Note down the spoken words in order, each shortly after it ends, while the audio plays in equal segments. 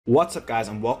What's up guys,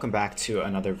 and welcome back to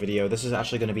another video. This is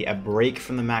actually going to be a break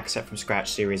from the Max Set from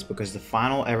Scratch series because the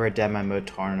final ever Deadman Mode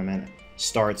tournament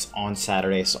starts on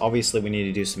Saturday, so obviously we need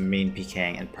to do some main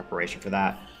PKing in preparation for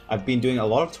that. I've been doing a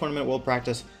lot of tournament world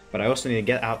practice, but I also need to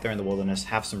get out there in the wilderness,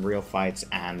 have some real fights,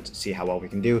 and see how well we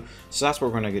can do. So that's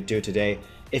what we're going to do today.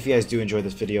 If you guys do enjoy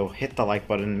this video, hit the like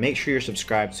button, make sure you're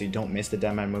subscribed so you don't miss the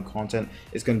Deadman Mode content.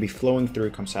 It's going to be flowing through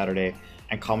come Saturday,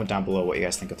 and comment down below what you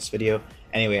guys think of this video.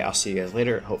 Anyway, I'll see you guys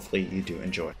later. Hopefully you do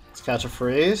enjoy. Let's catch a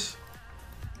freeze.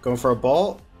 Going for a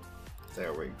bolt.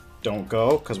 There we don't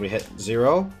go because we hit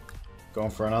 0. Going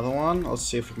for another one. Let's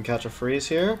see if we can catch a freeze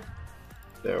here.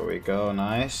 There we go.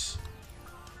 Nice.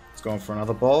 Let's go for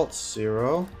another bolt.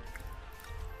 0.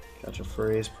 Catch a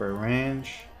freeze per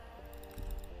range.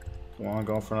 Come on,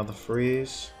 going for another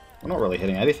freeze. We're not really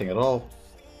hitting anything at all.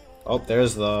 Oh,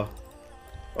 there's the...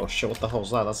 Oh shit, what the hell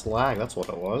was that? That's lag, that's what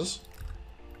it was.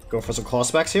 Going for some claw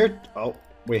specs here. Oh,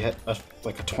 we hit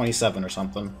like a 27 or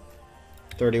something.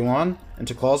 31,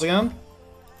 into claws again.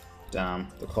 Damn,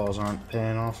 the claws aren't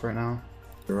paying off right now.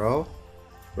 0.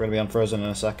 We're gonna be unfrozen in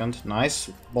a second. Nice,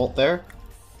 bolt there.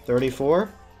 34.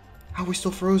 How are we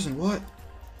still frozen? What?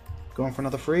 Going for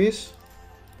another freeze.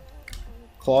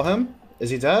 Claw him. Is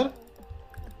he dead?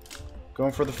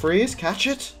 Going for the freeze. Catch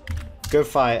it. Good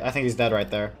fight. I think he's dead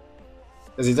right there.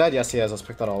 Is he dead? Yes, he is. Let's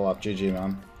pick that all up. GG,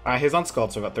 man. Alright, he's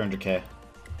unsculpted, so we got 300k.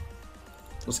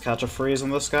 Let's catch a freeze on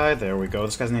this guy. There we go.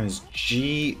 This guy's name is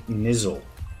G Nizzle.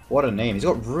 What a name. He's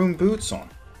got room boots on.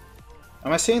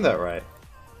 Am I saying that right?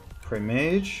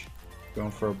 Pre-mage.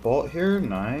 Going for a bolt here.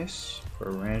 Nice. For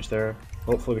a range there.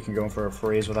 Hopefully we can go for a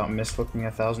freeze without mislooking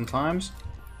 1,000 times.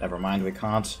 Never mind, we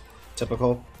can't.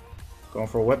 Typical. Going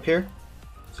for a whip here.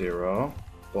 0.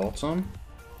 Bolt him.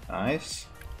 Nice.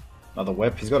 Another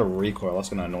whip. He's got a recoil. That's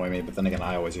going to annoy me, but then again,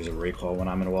 I always use a recoil when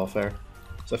I'm in welfare.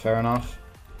 So fair enough.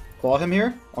 Claw him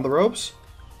here on the ropes.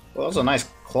 Well, that was a nice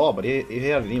claw, but he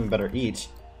had an even better eat.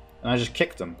 And I just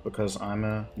kicked him because I'm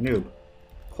a noob.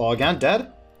 Claw again.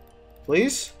 Dead?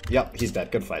 Please? Yep, he's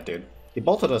dead. Good fight, dude. He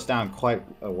bolted us down quite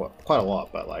a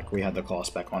lot, but like we had the claw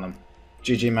spec on him.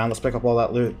 GG, man. Let's pick up all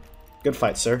that loot. Good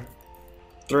fight, sir.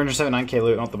 379k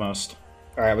loot, not the most.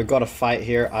 Alright, we got a fight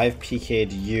here. I've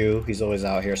PK'd you. He's always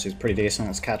out here, so he's pretty decent.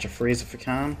 Let's catch a freeze if we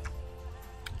can.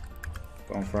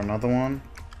 Going for another one.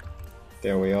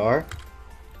 There we are.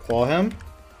 Claw him.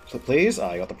 Please.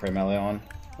 Ah, you got the prey melee on.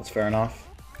 That's fair enough.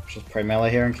 Just prey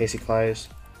melee here in case he tries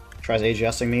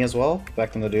AGSing me as well.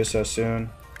 Expect him to do so soon.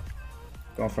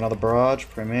 Going for another barrage.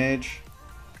 Prey mage.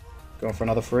 Going for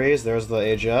another freeze. There's the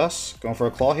AGS. Going for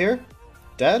a claw here.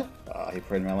 Dead. Ah, he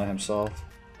prey melee himself.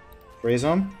 Freeze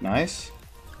him. Nice.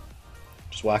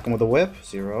 Just whack him with a whip.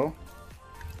 0.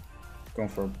 Going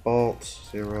for a bolt.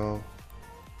 0.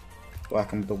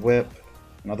 Whack him with the whip.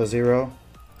 Another 0.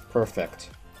 Perfect.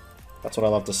 That's what I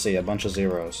love to see. A bunch of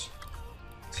zeros.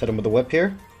 Let's hit him with the whip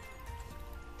here.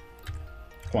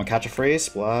 Come on, catch a freeze.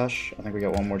 Splash. I think we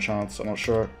got one more chance. I'm not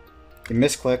sure. He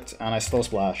misclicked, and I still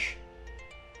splash.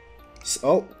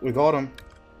 Oh, we got him.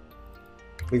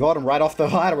 We got him right off the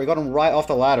ladder. We got him right off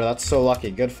the ladder. That's so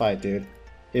lucky. Good fight, dude.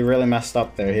 He really messed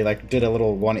up there. He like did a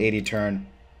little 180 turn.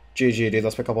 GG, dude.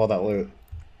 Let's pick up all that loot.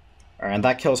 Alright, and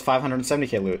that kills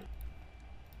 570k loot.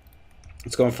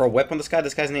 Let's go in for a whip on this guy.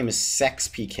 This guy's name is Sex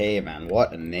PK, man.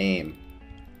 What a name.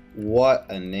 What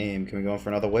a name. Can we go in for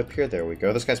another whip here? There we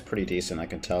go. This guy's pretty decent, I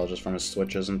can tell, just from his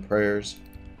switches and prayers.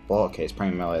 Well, okay, he's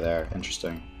praying melee there.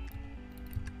 Interesting.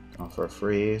 Going for a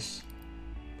freeze.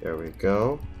 There we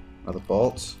go. Another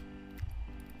bolt.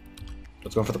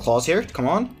 Let's go for the claws here. Come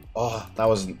on. Oh, that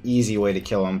was an easy way to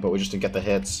kill him, but we just didn't get the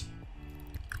hits.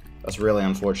 That's really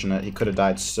unfortunate. He could have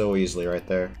died so easily right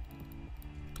there.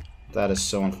 That is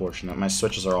so unfortunate. My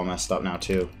switches are all messed up now,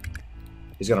 too.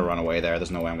 He's going to run away there.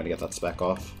 There's no way I'm going to get that spec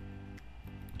off.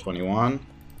 21.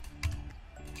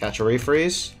 Catch a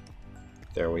refreeze.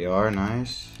 There we are.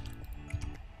 Nice.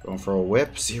 Going for a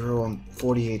whip. 0 on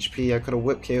 40 HP. I could have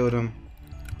whip KO'd him.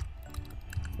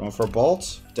 Going for a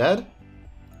bolt. Dead.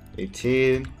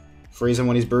 18. Freeze him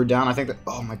when he's brewed down. I think that...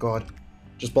 Oh my god.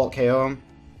 Just bolt KO him.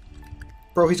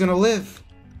 Bro, he's gonna live.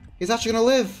 He's actually gonna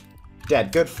live.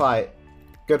 Dead. Good fight.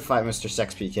 Good fight, Mr.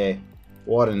 Sex PK.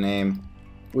 What a name.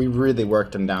 We really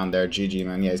worked him down there. GG,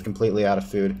 man. Yeah, he's completely out of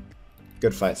food.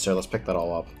 Good fight, sir. Let's pick that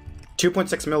all up.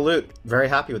 2.6 mil loot. Very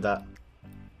happy with that.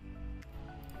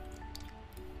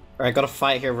 Alright, got a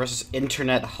fight here versus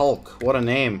Internet Hulk. What a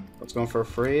name. Let's go for a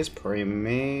freeze. Prey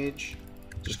mage.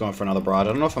 Just going for another broad. I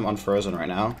don't know if I'm unfrozen right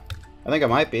now. I think I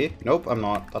might be. Nope, I'm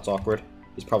not. That's awkward.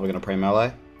 He's probably going to prey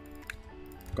melee.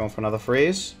 Going for another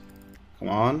freeze. Come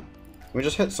on. Can we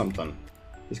just hit something?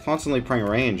 He's constantly praying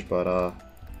range, but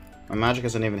My magic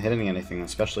isn't even hitting anything,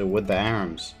 especially with the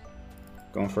arms.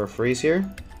 Going for a freeze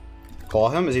here. Claw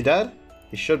him. Is he dead?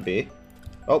 He should be.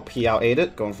 Oh, he out-ate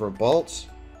it. Going for a bolt.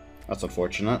 That's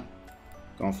unfortunate.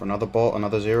 Going for another bolt,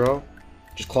 another 0.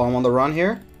 Just claw him on the run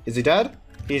here. Is he dead?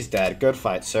 He's dead. Good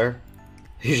fight, sir.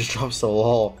 He just drops the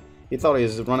lol. He thought he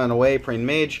was running away, praying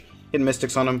mage. Hit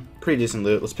mystics on him. Pretty decent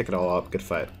loot. Let's pick it all up. Good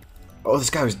fight. Oh, this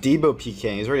guy was Debo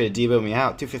pking. He's ready to Debo me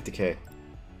out. 250k.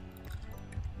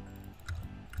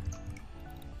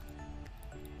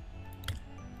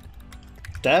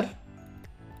 Dead?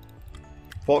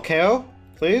 Bolt KO,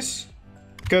 please.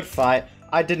 Good fight.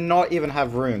 I did not even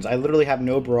have runes. I literally have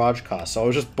no barrage cost, so I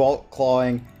was just bolt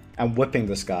clawing and whipping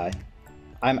this guy.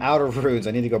 I'm out of runes.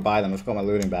 I need to go buy them. I've got my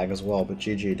looting bag as well, but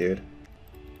GG, dude.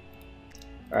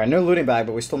 Alright, no looting bag,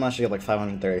 but we still managed to get like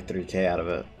 533k out of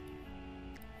it.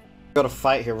 Got a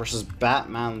fight here versus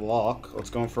Batman Locke. Let's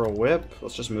go in for a whip.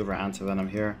 Let's just move our anti-venom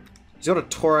here. He's got a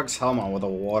Torag's helmet with a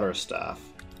water staff,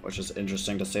 which is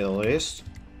interesting to say the least.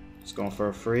 Let's go for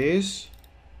a freeze.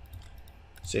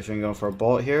 See if we can go for a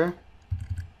bolt here.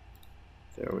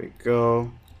 There we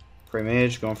go. Prey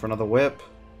mage going for another whip.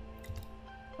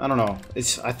 I don't know.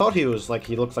 I thought he was like,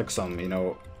 he looked like some, you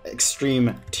know,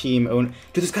 extreme team own.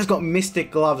 Dude, this guy's got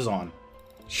mystic gloves on.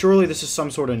 Surely this is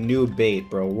some sort of new bait,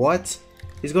 bro. What?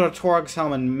 He's got a Torag's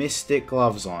helmet and mystic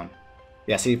gloves on.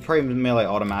 Yeah, see, he prey melee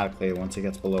automatically once he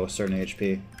gets below a certain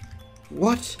HP.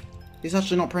 What? He's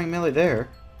actually not praying melee there.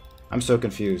 I'm so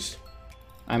confused.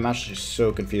 I'm actually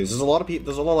so confused. There's a lot of people.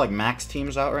 There's a lot of like max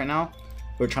teams out right now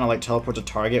who are trying to like teleport to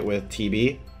target with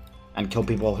TB and kill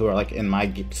people who are like in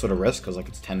my sort of risk because like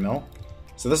it's 10 mil.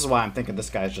 So this is why I'm thinking this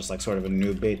guy's just like sort of a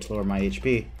new bait to lower my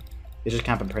HP. He's just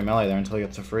camping pray melee there until he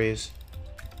gets a freeze.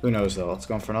 Who knows though? Let's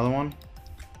go for another one.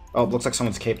 Oh, it looks like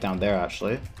someone's cape down there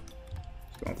actually.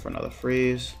 Going for another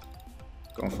freeze.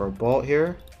 Going for a bolt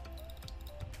here.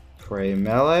 Pray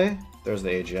melee. There's the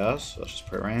AGS. Let's just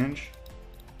pray range.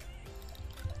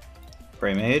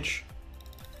 Pray mage.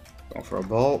 Going for a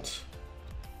bolt.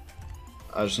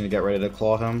 I just need to get ready to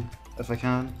claw him if I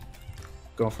can.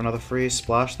 Going for another freeze.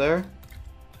 Splash there.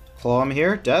 Claw him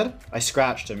here. Dead? I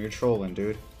scratched him. You're trolling,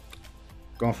 dude.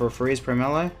 Going for a freeze. Pray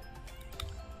melee.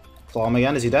 Claw him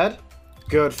again. Is he dead?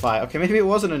 Good fight. Okay, maybe it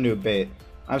wasn't a new bait.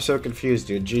 I'm so confused,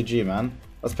 dude. GG, man.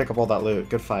 Let's pick up all that loot.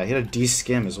 Good fight. He had a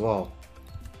D-skim as well.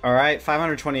 Alright,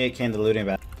 528k in the looting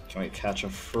bag. Can we catch a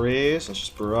freeze? Let's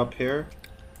just brew up here.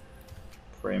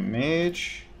 Pray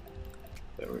mage.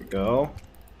 There we go.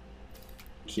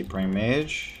 Keep praying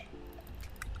mage.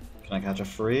 Can I catch a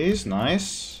freeze?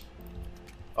 Nice.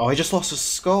 Oh, he just lost his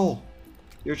skull.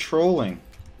 You're trolling.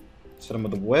 Let's hit him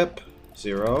with a whip.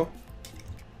 0.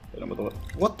 Hit him with a whip.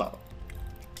 What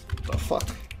the fuck?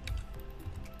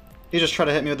 He just tried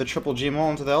to hit me with the triple G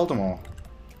maul into the Elder Maul.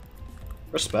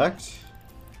 Respect.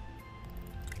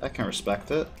 I can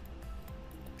respect it.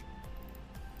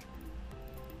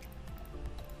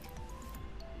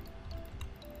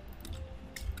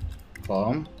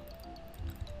 Claw him.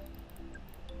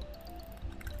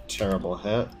 Terrible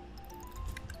hit.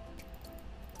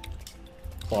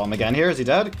 Claw him again here. Is he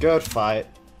dead? Good fight.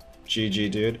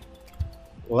 GG, dude.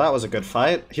 Well, that was a good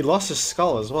fight. He lost his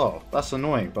skull as well. That's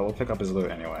annoying, but we'll pick up his loot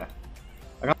anyway.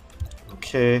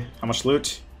 Okay, how much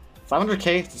loot?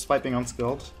 500k despite being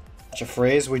unskilled. Catch a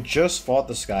phrase. We just fought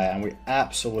this guy and we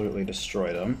absolutely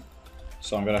destroyed him.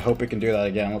 So I'm gonna hope we can do that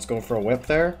again. Let's go for a whip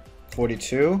there.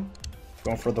 42.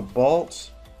 Going for the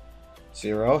bolt.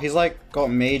 0. He's like got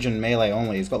mage and melee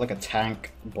only. He's got like a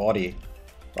tank body.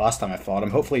 Last time I fought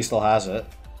him. Hopefully he still has it.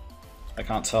 I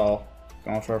can't tell.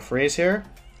 Going for a freeze here.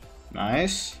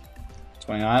 Nice.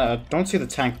 29. I don't see the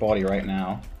tank body right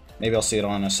now. Maybe I'll see it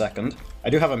on in a second. I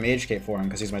do have a mage cape for him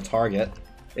because he's my target.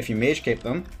 If you mage cape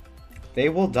them, they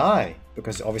will die.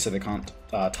 Because obviously they can't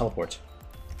teleport.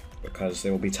 Because they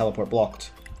will be teleport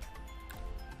blocked.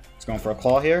 He's going for a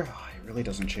claw here. Oh, he really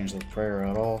doesn't change the prayer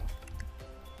at all.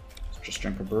 Let's just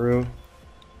drink a brew.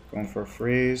 Going for a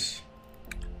freeze.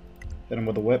 Hit him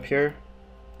with a whip here.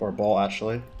 Or a ball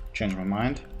actually. Change my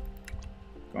mind.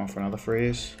 Going for another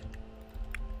freeze.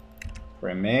 For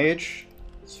a mage.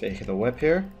 Let's fake the whip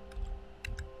here.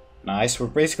 Nice. We're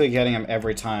basically getting him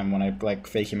every time when I like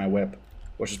faking my whip,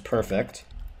 which is perfect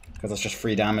because that's just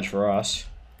free damage for us.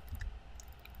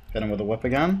 Hit him with a whip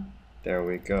again. There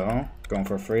we go. Going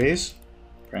for a freeze.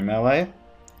 Pray melee.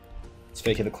 Let's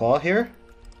fake the claw here.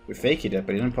 We faked it,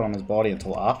 but he didn't put on his body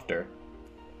until after.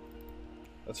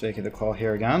 Let's fake the claw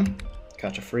here again.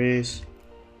 Catch a freeze.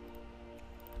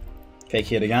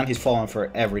 Fake it again. He's falling for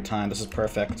it every time. This is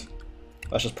perfect.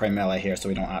 Let's just pray melee here so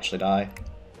we don't actually die.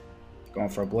 Going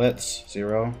for a blitz.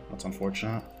 0. That's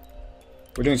unfortunate.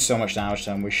 We're doing so much damage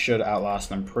to him. We should outlast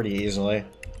him pretty easily.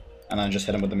 And then just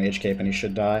hit him with the Mage Cape and he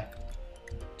should die.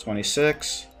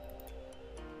 26.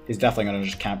 He's definitely going to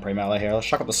just camp pray melee here. Let's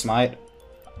chuck up the Smite.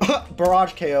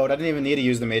 Barrage KO'd. I didn't even need to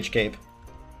use the Mage Cape.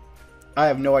 I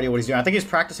have no idea what he's doing. I think he's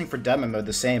practicing for demo mode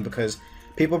the same because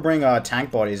people bring tank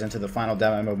bodies into the final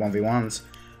demo mode 1v1s.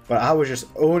 But I was just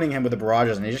owning him with the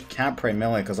barrages and he just can't pray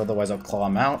melee because otherwise I'll claw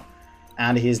him out.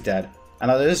 And he's dead. And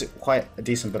that is quite a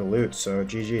decent bit of loot, so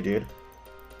GG, dude.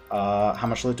 How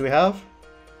much loot do we have?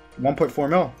 1.4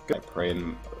 mil. Good. Pray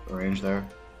in range there.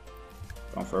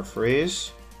 Going for a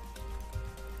freeze.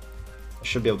 I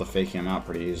should be able to fake him out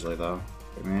pretty easily, though.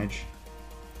 Good mage.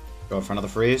 Going for another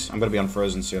freeze. I'm going to be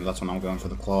unfrozen soon. That's when I'm going for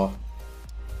the claw.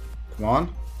 Come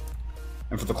on.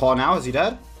 And for the claw now. Is he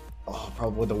dead? Oh,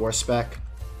 probably the worst spec.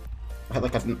 I had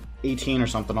like an 18 or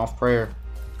something off prayer.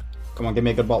 Come on, give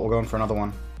me a good bolt. We're going for another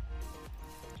one.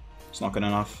 It's not good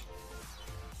enough.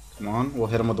 Come on. We'll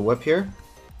hit him with the whip here.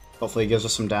 Hopefully he gives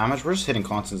us some damage. We're just hitting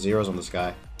constant zeros on this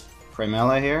guy. Pray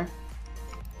melee here.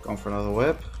 Going for another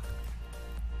whip.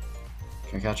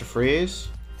 Can I catch a freeze?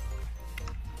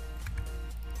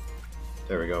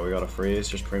 There we go, we got a freeze.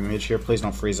 Just pray mage here. Please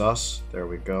don't freeze us. There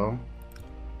we go.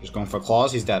 Just going for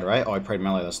claws. He's dead, right? Oh, I prayed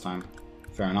melee this time.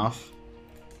 Fair enough.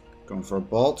 Going for a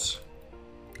bolt.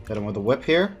 Hit him with a whip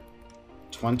here.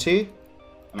 20.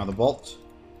 Another bolt.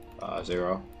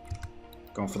 0.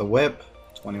 Going for the whip.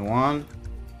 21.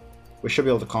 We should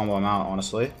be able to combo him out,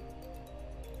 honestly.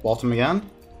 Bolt him again.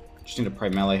 Just need to pray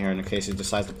melee here in case he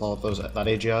decides to pull up that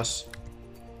AGS.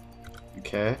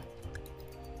 Okay.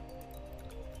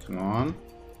 Come on.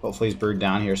 Hopefully he's brewed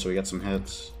down here so we get some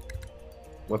hits.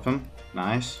 Whip him.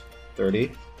 Nice.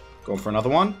 30. Going for another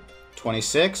one.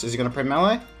 26. Is he going to pray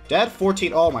melee? Dead.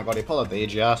 14. Oh my god, he pulled out the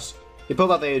AGS. He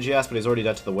pulled out the AGS, but he's already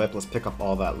dead to the whip. Let's pick up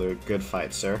all that loot. Good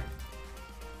fight, sir.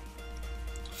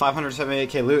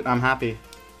 578k loot. I'm happy.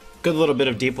 Good little bit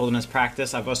of Deep Wilderness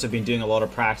practice. I've also been doing a lot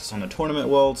of practice on the tournament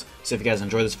worlds. So if you guys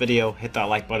enjoyed this video, hit that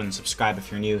like button and subscribe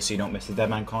if you're new so you don't miss the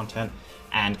Deadman content.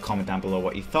 And comment down below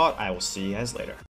what you thought. I will see you guys later.